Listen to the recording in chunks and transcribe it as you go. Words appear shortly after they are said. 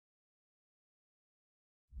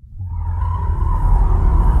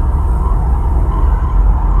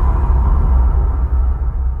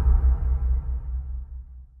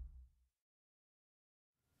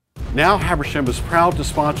Now Habersham is proud to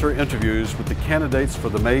sponsor interviews with the candidates for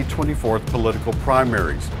the May 24th political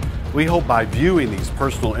primaries. We hope by viewing these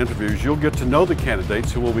personal interviews, you'll get to know the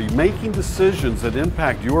candidates who will be making decisions that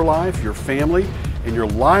impact your life, your family, and your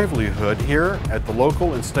livelihood here at the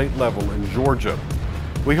local and state level in Georgia.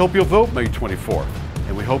 We hope you'll vote May 24th,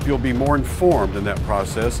 and we hope you'll be more informed in that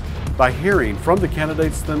process by hearing from the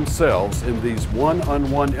candidates themselves in these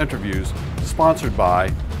one-on-one interviews sponsored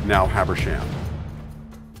by Now Habersham.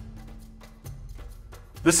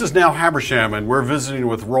 This is Now Habersham, and we're visiting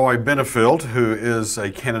with Roy Benifield, who is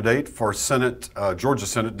a candidate for Senate, Georgia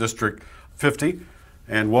Senate District 50.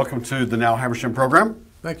 And welcome to the Now Habersham program.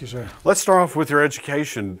 Thank you, sir. Let's start off with your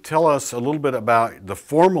education. Tell us a little bit about the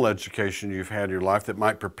formal education you've had in your life that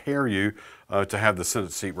might prepare you to have the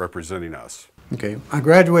Senate seat representing us. Okay, I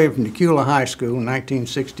graduated from Decula High School in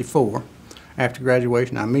 1964. After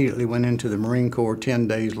graduation, I immediately went into the Marine Corps 10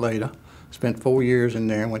 days later. Spent 4 years in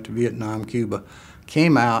there, went to Vietnam, Cuba.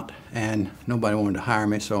 Came out and nobody wanted to hire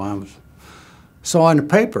me, so I saw in the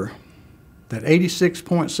paper that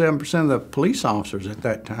 86.7% of the police officers at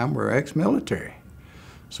that time were ex-military.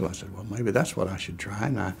 So I said, well, maybe that's what I should try.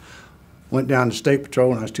 And I went down to State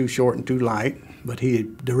Patrol, and I was too short and too light, but he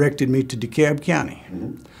had directed me to DeKalb County.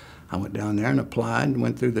 I went down there and applied and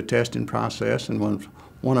went through the testing process and was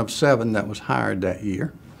one of 7 that was hired that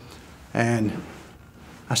year. And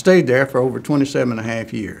I stayed there for over 27 and a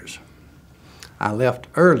half years. I left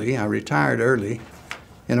early, I retired early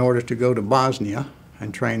in order to go to Bosnia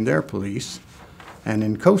and train their police, and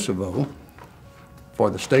in Kosovo for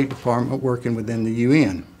the State Department working within the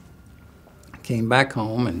UN. Came back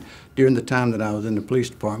home, and during the time that I was in the police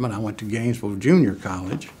department, I went to Gainesville Junior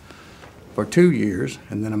College for 2 years,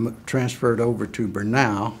 and then I transferred over to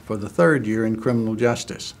Bernal for the 3rd year in criminal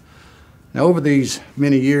justice. Now, over these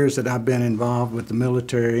many years that I've been involved with the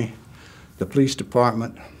military, the police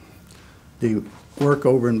department, the work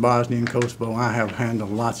over in Bosnia and Kosovo, I have handled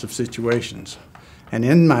lots of situations. And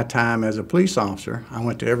in my time as a police officer, I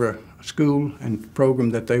went to every school and program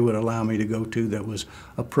that they would allow me to go to that was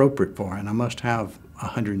appropriate for, and I must have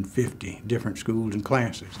 150 different schools and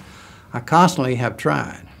classes. I constantly have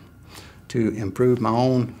tried to improve my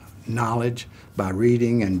own knowledge by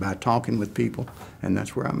reading and by talking with people, and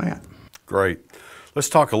that's where I'm at. Great. Let's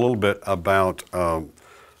talk a little bit about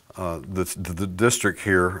the district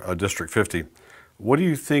here, District 50. What do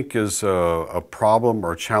you think is a problem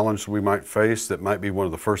or a challenge we might face that might be one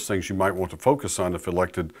of the first things you might want to focus on if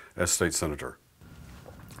elected as state senator?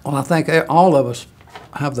 Well, I think all of us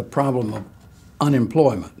have the problem of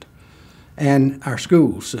unemployment and our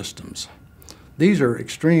school systems. These are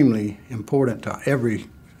extremely important to every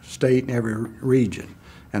state and every region,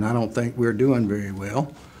 and I don't think we're doing very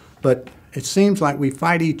well. But it seems like we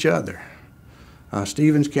fight each other.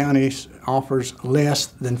 Stevens County offers less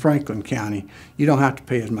than Franklin County. You don't have to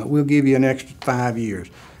pay as much. We'll give you an extra 5 years.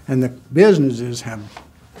 And the businesses have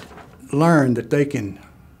learned that they can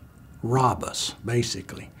rob us,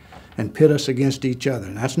 basically, and pit us against each other.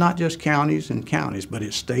 And that's not just counties and counties, but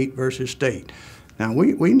it's state versus state. Now,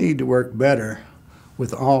 we need to work better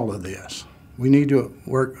with all of this. We need to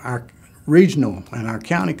work, our regional and our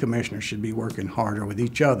county commissioners should be working harder with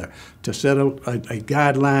each other to set a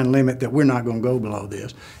guideline limit that we're not going to go below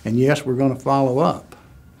this. And yes, we're going to follow up.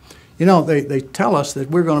 You know, they tell us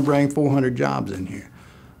that we're going to bring 400 jobs in here.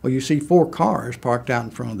 Well, you see 4 cars parked out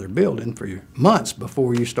in front of their building for months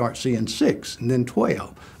before you start seeing 6 and then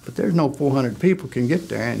 12. But there's no 400 people can get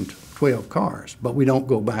there in 12 cars, but we don't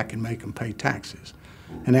go back and make them pay taxes.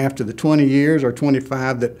 And after the 20 years or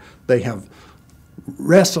 25 that they have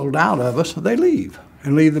wrestled out of us, they leave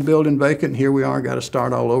and leave the building vacant, and here we are, got to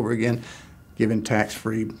start all over again, giving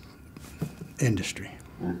tax-free industry.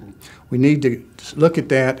 We need to look at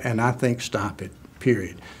that and I think stop it,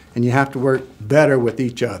 period. And you have to work better with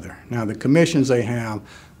each other. Now, the commissions they have,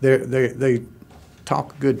 they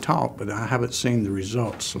talk good talk, but I haven't seen the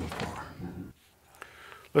results so far.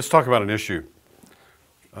 Let's talk about an issue.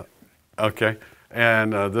 Okay,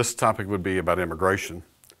 and this topic would be about immigration.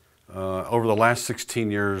 Over the last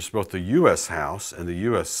 16 years, both the U.S. House and the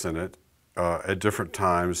U.S. Senate at different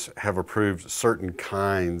times have approved certain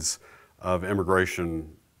kinds of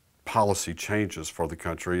immigration policy changes for the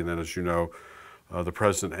country. And then, as you know, the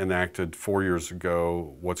President enacted 4 years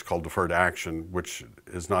ago what's called deferred action, which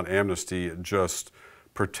is not amnesty, it just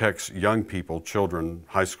protects young people, children,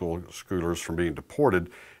 high schoolers from being deported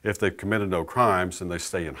if they've committed no crimes and they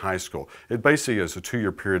stay in high school. It basically is a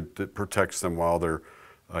 2-year period that protects them while they're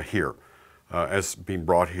here, as being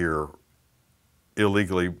brought here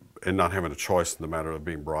illegally and not having a choice in the matter of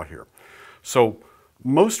being brought here. So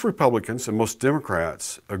Most Republicans and most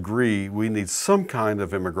Democrats agree we need some kind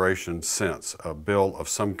of immigration sense, a bill of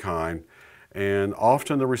some kind. And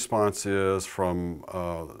often the response is from,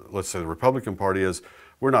 let's say the Republican Party is,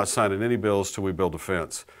 we're not signing any bills till we build a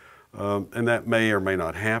fence. And that may or may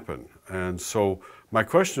not happen. And so my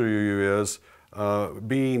question to you is,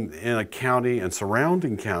 being in a county and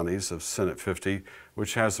surrounding counties of Senate 50,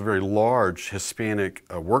 which has a very large Hispanic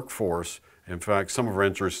workforce, in fact, some of our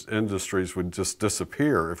industries would just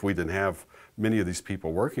disappear if we didn't have many of these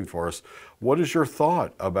people working for us. What is your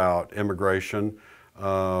thought about immigration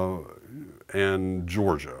in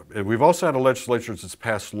Georgia? And we've also had a legislature that's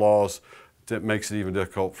passed laws that makes it even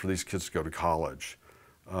difficult for these kids to go to college.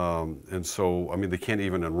 And so, I mean, they can't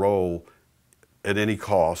even enroll at any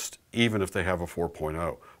cost, even if they have a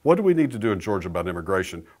 4.0. What do we need to do in Georgia about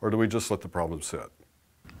immigration, or do we just let the problem sit?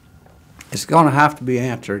 It's going to have to be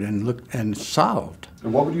answered and solved.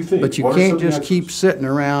 And what would you think? But you can't just keep sitting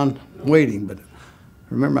around waiting. But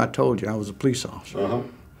remember, I told you I was a police officer.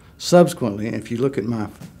 Subsequently, if you look at my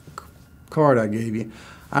card I gave you,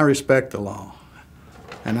 I respect the law.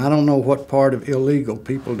 And I don't know what part of illegal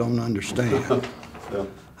people don't understand.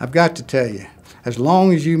 I've got to tell you, as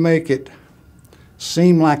long as you make it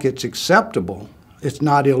seem like it's acceptable, it's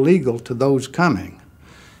not illegal to those coming.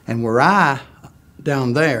 And were I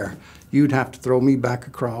down there, you'd have to throw me back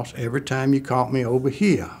across every time you caught me over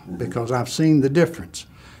here, because I've seen the difference.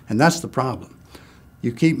 And that's the problem.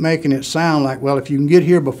 You keep making it sound like, well, if you can get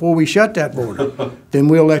here before we shut that border, then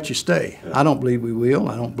we'll let you stay. I don't believe we will.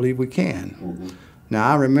 I don't believe we can. Now,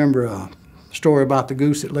 I remember a story about the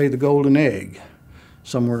goose that laid the golden egg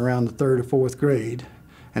somewhere around the 3rd or 4th grade.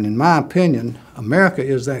 And in my opinion, America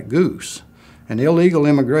is that goose. And illegal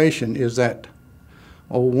immigration is that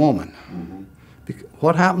old woman.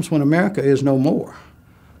 What happens when America is no more?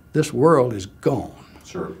 This world is gone.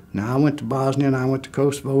 Sure. Now, I went to Bosnia and I went to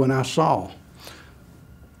Kosovo, and I saw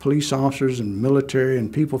police officers and military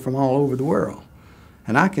and people from all over the world.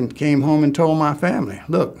 And I came home and told my family,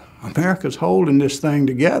 look, America's holding this thing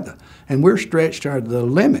together, and we're stretched to the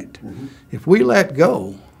limit. If we let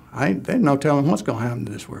go, there's no telling what's going to happen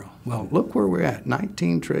to this world. Well, look where we're at,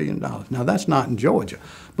 $19 trillion. Now, that's not in Georgia,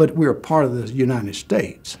 but we're a part of the United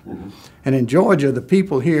States. And in Georgia, the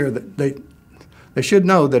people here, they should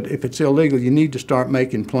know that if it's illegal, you need to start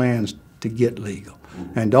making plans to get legal.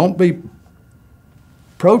 And don't be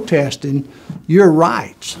protesting your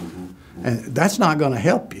rights. And that's not going to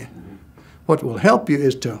help you. What will help you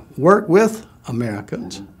is to work with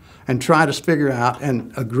Americans and try to figure out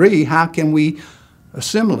and agree how can we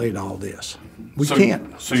assimilate all this. We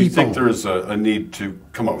can't. So you think there is a need to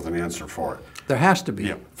come up with an answer for it? There has to be.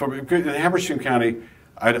 Yeah. In Habersham County,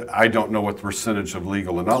 I don't know what the percentage of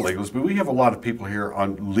legal and not legal is, but we have a lot of people here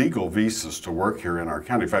on legal visas to work here in our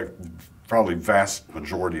county. In fact, probably vast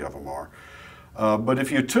majority of them are. But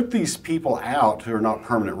if you took these people out who are not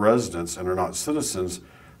permanent residents and are not citizens,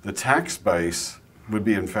 the tax base would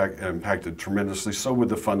be in fact impacted tremendously. So would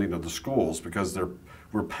the funding of the schools, because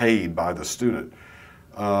we're paid by the student.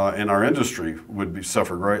 And our industry would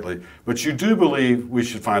suffer greatly. But you do believe we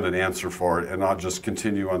should find an answer for it and not just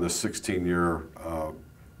continue on this 16-year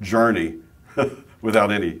journey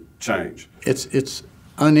without any change. It's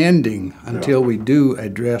unending until we do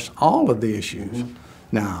address all of the issues.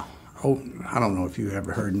 Now, I don't know if you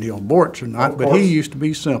ever heard Neil Bortz or not, but he used to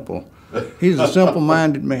be simple. He's a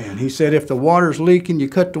simple-minded man. He said, if the water's leaking, you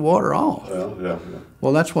cut the water off.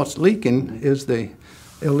 Well, that's what's leaking is the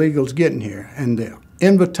illegals getting here. And the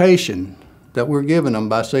invitation that we're giving them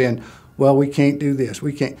by saying, well, we can't do this,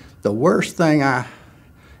 we can't. The worst thing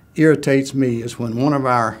irritates me is when one of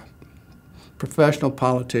our professional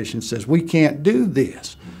politicians says, we can't do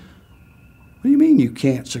this. What do you mean you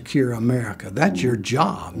can't secure America? That's your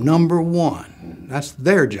job, number one. That's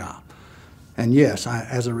their job. And yes,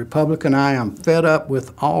 as a Republican, I am fed up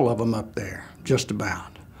with all of them up there, just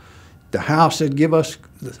about. The House said, give us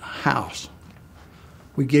the House.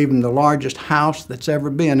 We gave them the largest House that's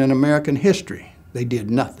ever been in American history. They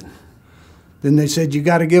did nothing. Then they said, you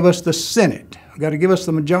got to give us the Senate. You got to give us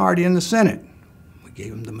the majority in the Senate. We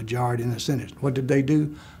gave them the majority in the Senate. What did they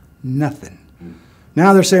do? Nothing.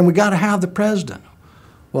 Now they're saying we got to have the president.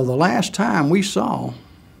 Well, the last time we saw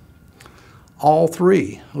all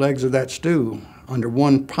three legs of that stool under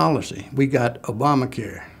one policy, we got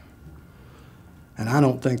Obamacare. And I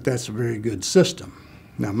don't think that's a very good system.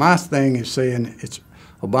 Now, my thing is saying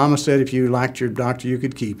Obama said if you liked your doctor, you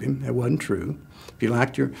could keep him. That wasn't true. If you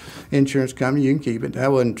liked your insurance company, you can keep it.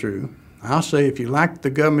 That wasn't true. I'll say if you like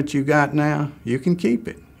the government you got now, you can keep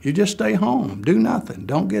it. You just stay home, do nothing,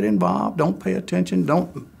 don't get involved, don't pay attention,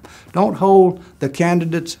 don't hold the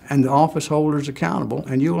candidates and the office holders accountable,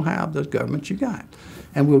 and you'll have the government you got.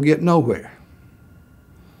 And we'll get nowhere.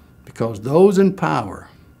 Because those in power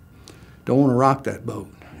don't want to rock that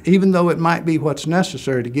boat, even though it might be what's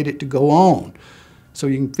necessary to get it to go on, so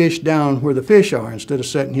you can fish down where the fish are instead of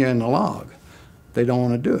sitting here in the log. They don't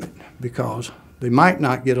want to do it because they might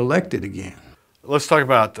not get elected again. Let's talk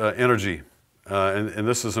about energy, and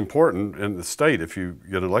this is important in the state if you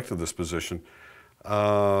get elected to this position.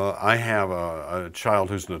 I have a child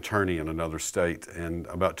who's an attorney in another state, and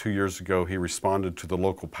about 2 years ago he responded to the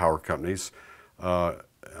local power company's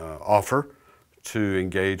offer to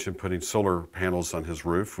engage in putting solar panels on his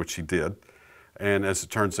roof, which he did. And as it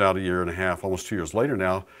turns out, 1.5 years, almost 2 years later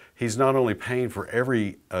now, he's not only paying for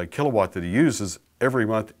every kilowatt that he uses every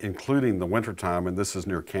month, including the wintertime, and this is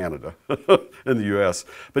near Canada in the U.S.,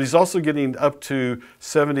 but he's also getting up to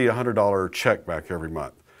 $70, $100 check back every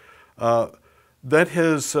month. That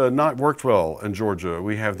has not worked well in Georgia.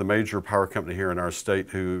 We have the major power company here in our state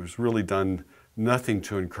who's really done nothing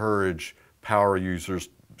to encourage power users,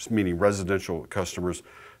 meaning residential customers,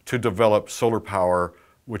 to develop solar power,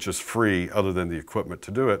 which is free other than the equipment to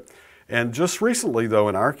do it. And just recently, though,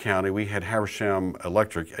 in our county, we had Habersham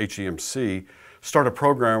Electric, HEMC, start a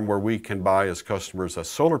program where we can buy as customers a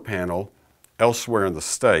solar panel elsewhere in the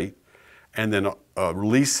state and then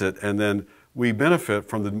lease it, and then we benefit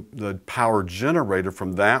from the power generated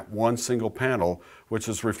from that one single panel, which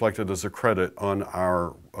is reflected as a credit on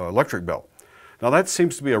our electric bill. Now that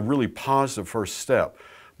seems to be a really positive first step.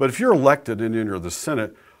 But if you're elected and you're the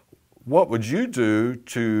Senate, what would you do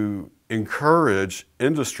to encourage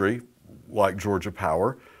industry like Georgia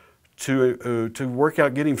Power to work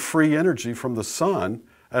out getting free energy from the sun,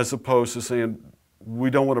 as opposed to saying we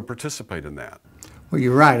don't want to participate in that? Well,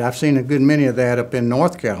 you're right. I've seen a good many of that up in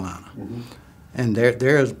North Carolina. Mm-hmm. And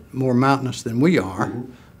they're more mountainous than we are,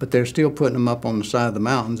 mm-hmm. but they're still putting them up on the side of the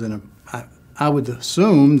mountains. And I would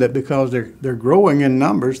assume that because they're growing in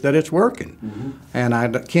numbers that it's working. Mm-hmm. And I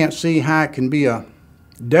can't see how it can be a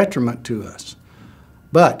detriment to us.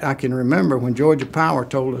 But I can remember when Georgia Power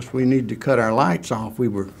told us we needed to cut our lights off, they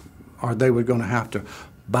were going to have to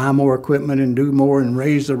buy more equipment and do more and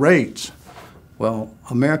raise the rates. Well,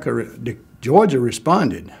 Georgia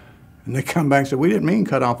responded. And they come back and said, we didn't mean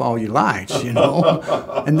cut off all your lights, you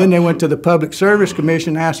know. And then they went to the Public Service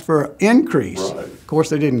Commission and asked for an increase. Right. Of course,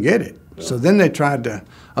 they didn't get it. Yeah. So then they tried a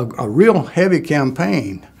real heavy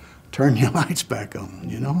campaign, turn your lights back on,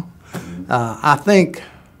 you know. Mm-hmm. I think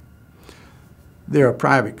they're a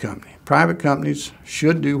private company. Private companies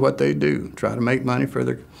should do what they do, try to make money for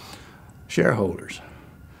their shareholders.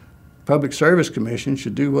 Public Service Commission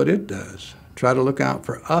should do what it does. Try to look out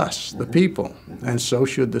for us, the people, and so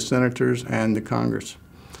should the senators and the Congress.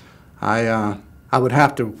 I would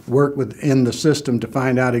have to work within the system to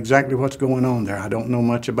find out exactly what's going on there. I don't know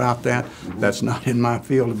much about that. That's not in my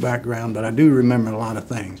field of background, but I do remember a lot of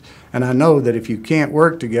things. And I know that if you can't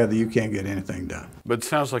work together, you can't get anything done. But it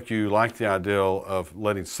sounds like you like the idea of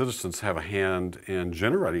letting citizens have a hand in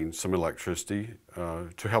generating some electricity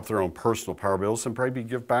to help their own personal power bills and maybe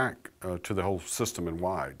give back to the whole system and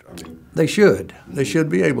wide. I mean, they should. They should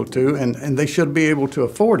be able to, and they should be able to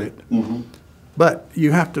afford it. Mm-hmm. But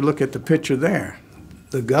you have to look at the picture there.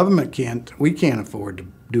 The government we can't afford to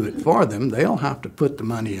do it for them. They'll have to put the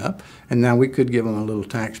money up, and now we could give them a little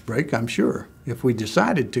tax break, I'm sure, if we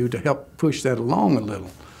decided to help push that along a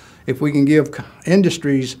little. If we can give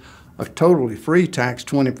industries a totally free tax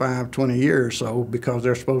 20 years or so because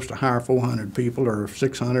they're supposed to hire 400 people or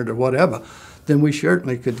 600 or whatever, then we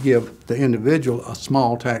certainly could give the individual a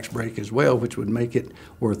small tax break as well, which would make it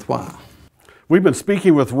worthwhile. We've been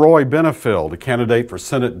speaking with Roy Benifield, a candidate for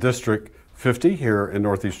Senate District 50 here in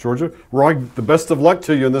Northeast Georgia. Roy, the best of luck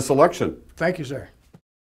to you in this election. Thank you, sir.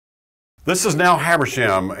 This is Now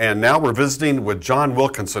Habersham, and now we're visiting with John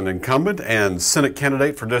Wilkinson, incumbent and Senate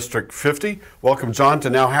candidate for District 50. welcome, John, to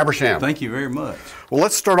Now Habersham. Thank you very much. Well,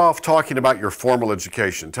 let's start off talking about your formal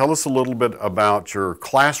education. Tell us a little bit about your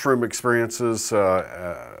classroom experiences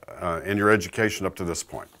and your education up to this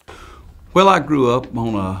point. Well, I grew up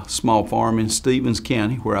on a small farm in Stevens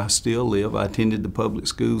County, where I still live. I attended the public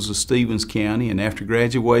schools of Stevens County, and after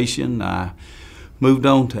graduation, I moved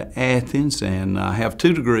on to Athens, and I have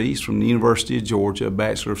 2 degrees from the University of Georgia, a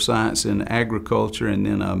Bachelor of Science in Agriculture, and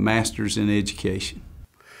then a Master's in Education.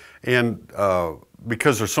 And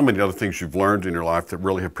because there's so many other things you've learned in your life that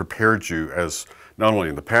really have prepared you as not only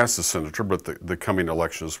in the past as senator, but the coming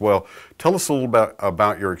election as well, tell us a little bit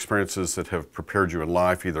about your experiences that have prepared you in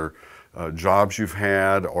life, either jobs you've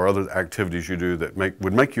had or other activities you do that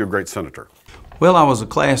would make you a great senator. Well, I was a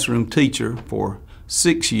classroom teacher for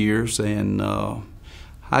 6 years, and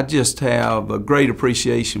I just have a great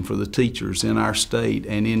appreciation for the teachers in our state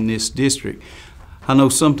and in this district. I know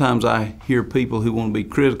sometimes I hear people who want to be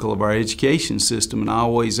critical of our education system, and I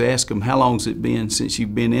always ask them, how long has it been since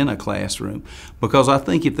you've been in a classroom? Because I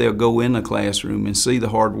think if they'll go in a classroom and see the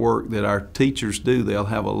hard work that our teachers do, they'll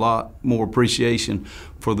have a lot more appreciation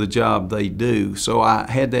for the job they do. So I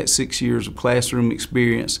had that 6 years of classroom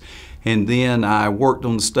experience, and then I worked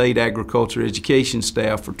on the state agriculture education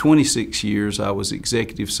staff for 26 years. I was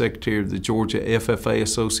executive secretary of the Georgia FFA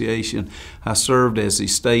Association. I served as the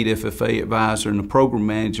state FFA advisor and the program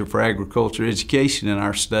manager for agriculture education in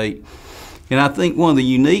our state. And I think one of the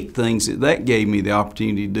unique things that gave me the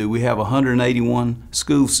opportunity to do, we have 181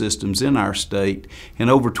 school systems in our state, and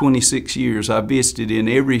over 26 years I visited in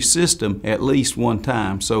every system at least one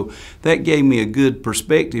time. So that gave me a good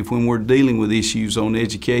perspective when we're dealing with issues on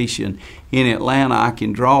education. In Atlanta, I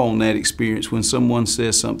can draw on that experience when someone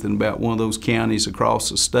says something about one of those counties across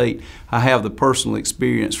the state. I have the personal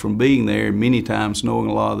experience from being there and many times knowing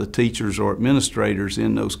a lot of the teachers or administrators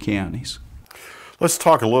in those counties. Let's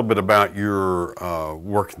talk a little bit about your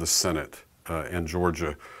work in the Senate in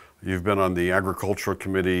Georgia. You've been on the Agricultural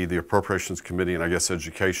Committee, the Appropriations Committee, and I guess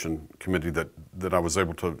Education Committee that I was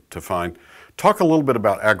able to find. Talk a little bit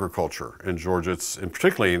about agriculture in Georgia. And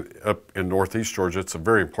particularly up in Northeast Georgia, it's a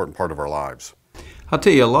very important part of our lives. I'll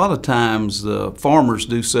tell you, a lot of times the farmers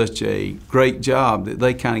do such a great job that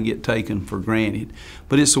they kind of get taken for granted.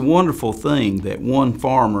 But it's a wonderful thing that one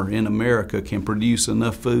farmer in America can produce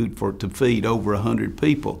enough food to feed over 100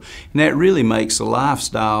 people. And that really makes the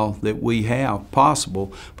lifestyle that we have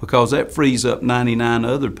possible, because that frees up 99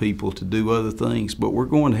 other people to do other things. But we're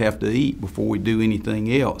going to have to eat before we do anything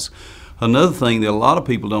else. Another thing that a lot of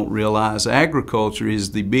people don't realize, agriculture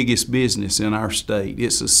is the biggest business in our state.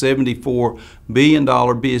 It's a $74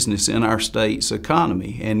 billion business in our state's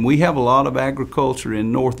economy. And we have a lot of agriculture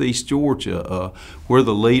in Northeast Georgia. We're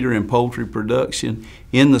the leader in poultry production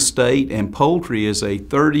in the state, and poultry is a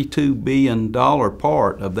 $32 billion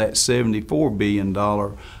part of that $74 billion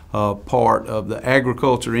part of the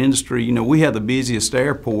agriculture industry. You know, we have the busiest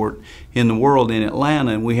airport in the world in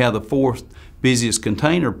Atlanta, and we have the fourth busiest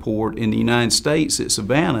container port in the United States at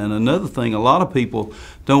Savannah. And another thing, a lot of people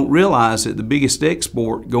don't realize that the biggest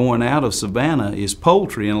export going out of Savannah is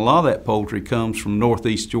poultry, and a lot of that poultry comes from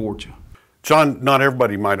Northeast Georgia. John, not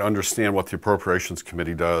everybody might understand what the Appropriations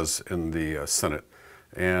Committee does in the Senate,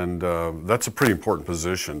 and that's a pretty important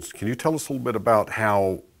position. Can you tell us a little bit about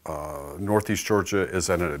how Northeast Georgia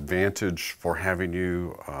is at an advantage for having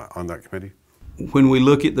you on that committee? When we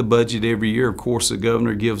look at the budget every year, of course, the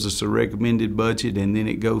governor gives us a recommended budget, and then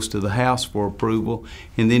it goes to the House for approval,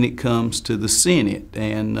 and then it comes to the Senate.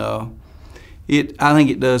 And I think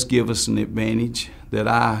it does give us an advantage that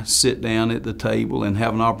I sit down at the table and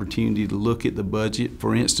have an opportunity to look at the budget.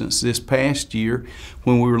 For instance, this past year,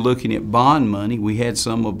 when we were looking at bond money, we had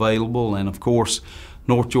some available, and of course,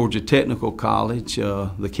 North Georgia Technical College,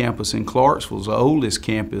 the campus in Clarksville, is the oldest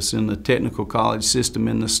campus in the technical college system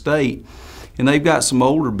in the state. And they've got some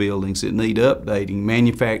older buildings that need updating.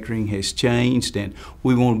 Manufacturing has changed, and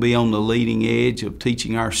we want to be on the leading edge of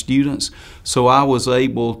teaching our students. So I was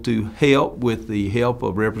able to help with the help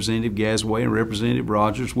of Representative Gasaway and Representative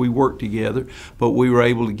Rogers. We worked together, but we were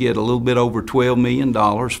able to get a little bit over $12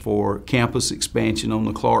 million for campus expansion on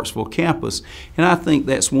the Clarksville campus. And I think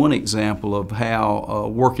that's one example of how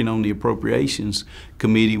working on the Appropriations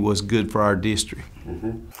Committee was good for our district.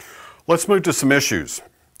 Mm-hmm. Let's move to some issues.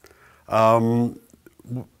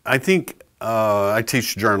 I think I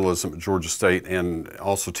teach journalism at Georgia State and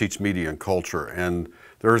also teach media and culture, and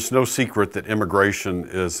there's no secret that immigration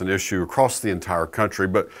is an issue across the entire country,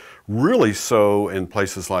 but really so in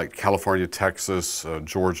places like California, Texas,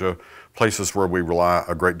 Georgia, places where we rely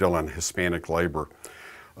a great deal on Hispanic labor.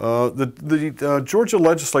 The Georgia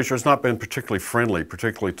legislature has not been particularly friendly,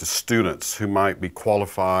 particularly to students who might be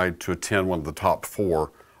qualified to attend one of the top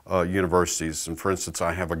 4 universities. And for instance,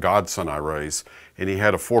 I have a godson I raise, and he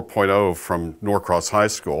had a 4.0 from Norcross High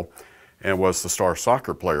School and was the star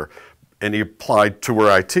soccer player. And he applied to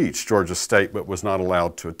where I teach, Georgia State, but was not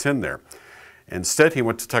allowed to attend there. Instead, he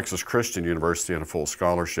went to Texas Christian University on a full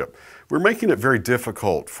scholarship. We're making it very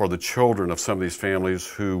difficult for the children of some of these families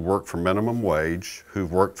who work for minimum wage,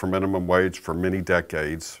 who've worked for minimum wage for many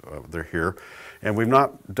decades. They're here. And we've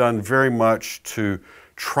not done very much to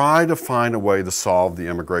try to find a way to solve the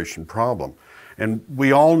immigration problem. And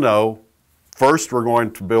we all know, first we're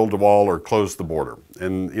going to build a wall or close the border.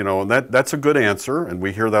 And you know, that's a good answer, and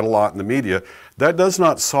we hear that a lot in the media. That does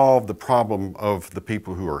not solve the problem of the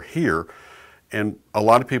people who are here. And a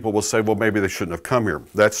lot of people will say, well, maybe they shouldn't have come here.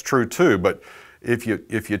 That's true too, but if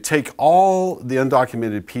you take all the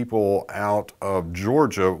undocumented people out of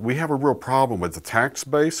Georgia, we have a real problem with the tax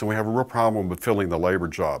base, and we have a real problem with filling the labor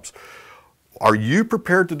jobs. Are you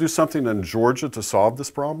prepared to do something in Georgia to solve this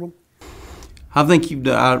problem? I think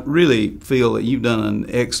I really feel that you've done an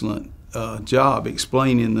excellent job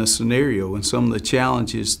explaining the scenario and some of the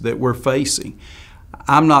challenges that we're facing.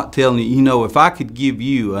 I'm not telling you, you know, if I could give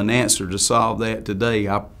you an answer to solve that today,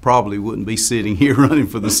 I probably wouldn't be sitting here running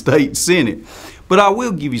for the state Senate. But I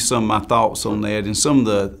will give you some of my thoughts on that and some of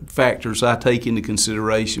the factors I take into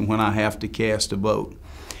consideration when I have to cast a vote.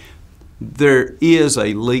 There is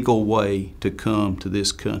a legal way to come to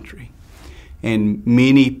this country, and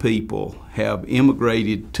many people have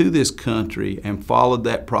immigrated to this country and followed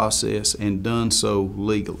that process and done so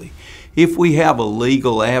legally. If we have a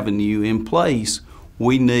legal avenue in place,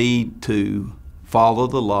 we need to follow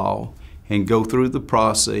the law and go through the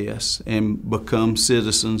process and become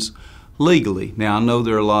citizens legally. Now, I know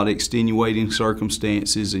there are a lot of extenuating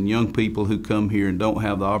circumstances and young people who come here and don't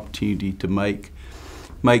have the opportunity to make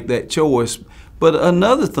that choice. But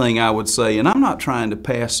another thing I would say, and I'm not trying to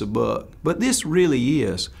pass the buck, but this really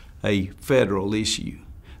is a federal issue.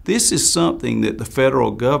 This is something that the federal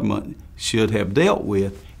government should have dealt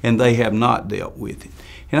with, and they have not dealt with it.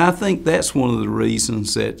 And I think that's one of the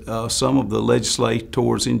reasons that some of the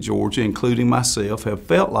legislators in Georgia, including myself, have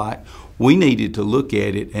felt like we needed to look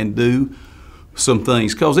at it and do some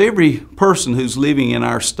things. Because every person who's living in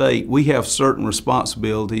our state, we have certain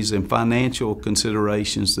responsibilities and financial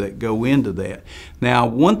considerations that go into that. Now,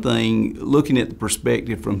 one thing, looking at the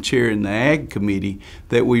perspective from chairing the Ag Committee,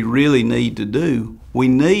 that we really need to do, we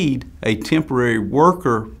need a temporary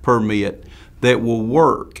worker permit that will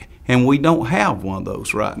work. And we don't have one of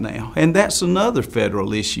those right now. And that's another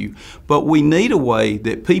federal issue. But we need a way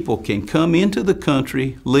that people can come into the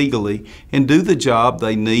country legally and do the job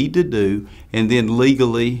they need to do and then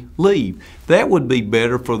legally leave. That would be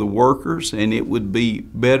better for the workers, and it would be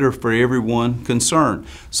better for everyone concerned.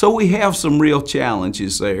 So we have some real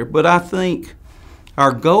challenges there. But I think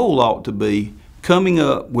our goal ought to be coming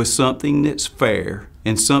up with something that's fair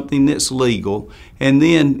and something that's legal, and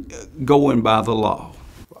then going by the law.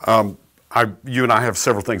 You and I have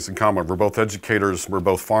several things in common. We're both educators, we're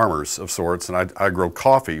both farmers of sorts, and I grow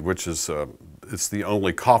coffee, which is it's the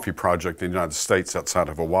only coffee project in the United States outside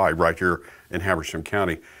of Hawaii, right here in Habersham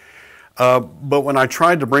County. But when I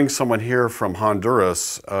tried to bring someone here from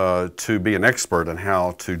Honduras to be an expert in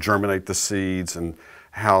how to germinate the seeds and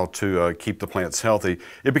how to keep the plants healthy,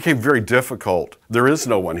 it became very difficult. There is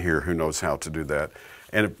no one here who knows how to do that.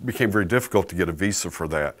 And it became very difficult to get a visa for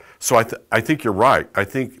that. So I think you're right. I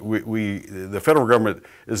think the federal government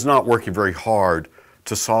is not working very hard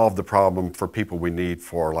to solve the problem for people we need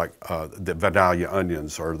for, like the Vidalia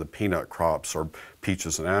onions or the peanut crops or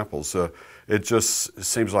peaches and apples. It just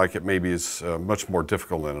seems like it maybe is much more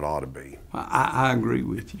difficult than it ought to be. I agree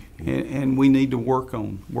with you, and we need to work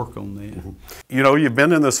on that. Mm-hmm. You know, you've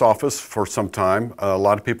been in this office for some time. A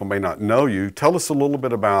lot of people may not know you. Tell us a little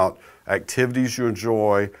bit about activities you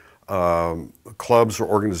enjoy, clubs or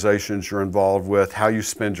organizations you're involved with, how you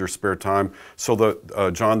spend your spare time, so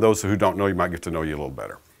that, John, those who don't know you might get to know you a little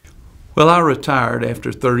better. Well, I retired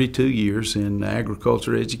after 32 years in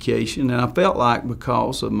agriculture education, and I felt like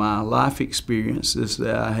because of my life experiences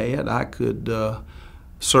that I had, I could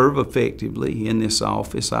serve effectively in this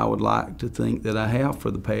office. I would like to think that I have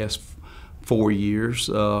for the past 4 years.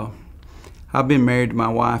 I've been married to my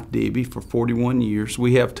wife, Debbie, for 41 years.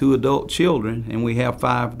 We have 2 adult children, and we have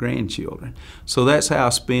 5 grandchildren. So that's how I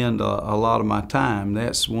spend a lot of my time.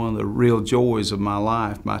 That's one of the real joys of my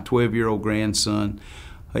life. My 12-year-old grandson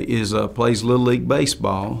plays Little League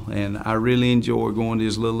Baseball, and I really enjoy going to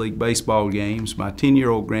his Little League Baseball games. My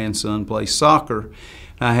 10-year-old grandson plays soccer.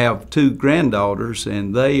 I have 2 granddaughters,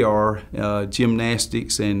 and they are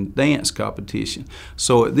gymnastics and dance competition.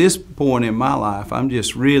 So at this point in my life, I'm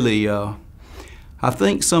just really I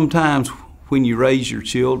think sometimes when you raise your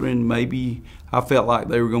children, maybe I felt like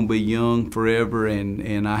they were going to be young forever,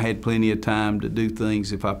 and I had plenty of time to do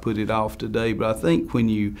things if I put it off today. But I think when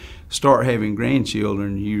you start having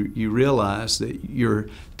grandchildren, you realize that your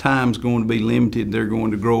time's going to be limited. They're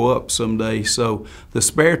going to grow up someday. So the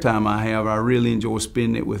spare time I have, I really enjoy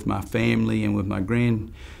spending it with my family and with my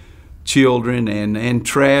grandchildren and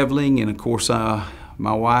traveling. And of course,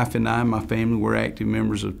 my wife and I and my family were active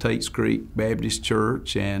members of Tates Creek Baptist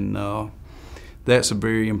Church, and that's a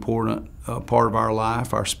very important part of our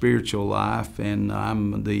life, our spiritual life. And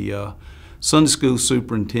I'm the Sunday school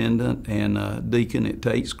superintendent and deacon at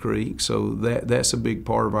Tates Creek, so that's a big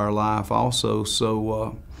part of our life also.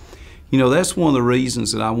 So, You know, that's one of the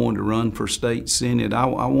reasons that I wanted to run for state senate. I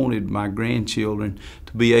wanted my grandchildren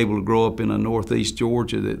to be able to grow up in a northeast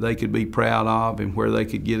Georgia that they could be proud of and where they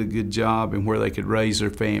could get a good job and where they could raise their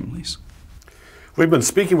families. We've been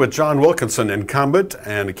speaking with John Wilkinson, incumbent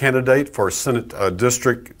and a candidate for Senate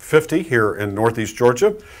District 50 here in northeast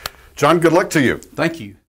Georgia. John, good luck to you. Thank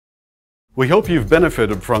you. We hope you've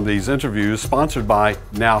benefited from these interviews sponsored by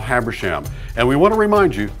Now Habersham. And we want to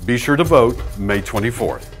remind you, be sure to vote May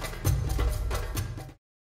 24th.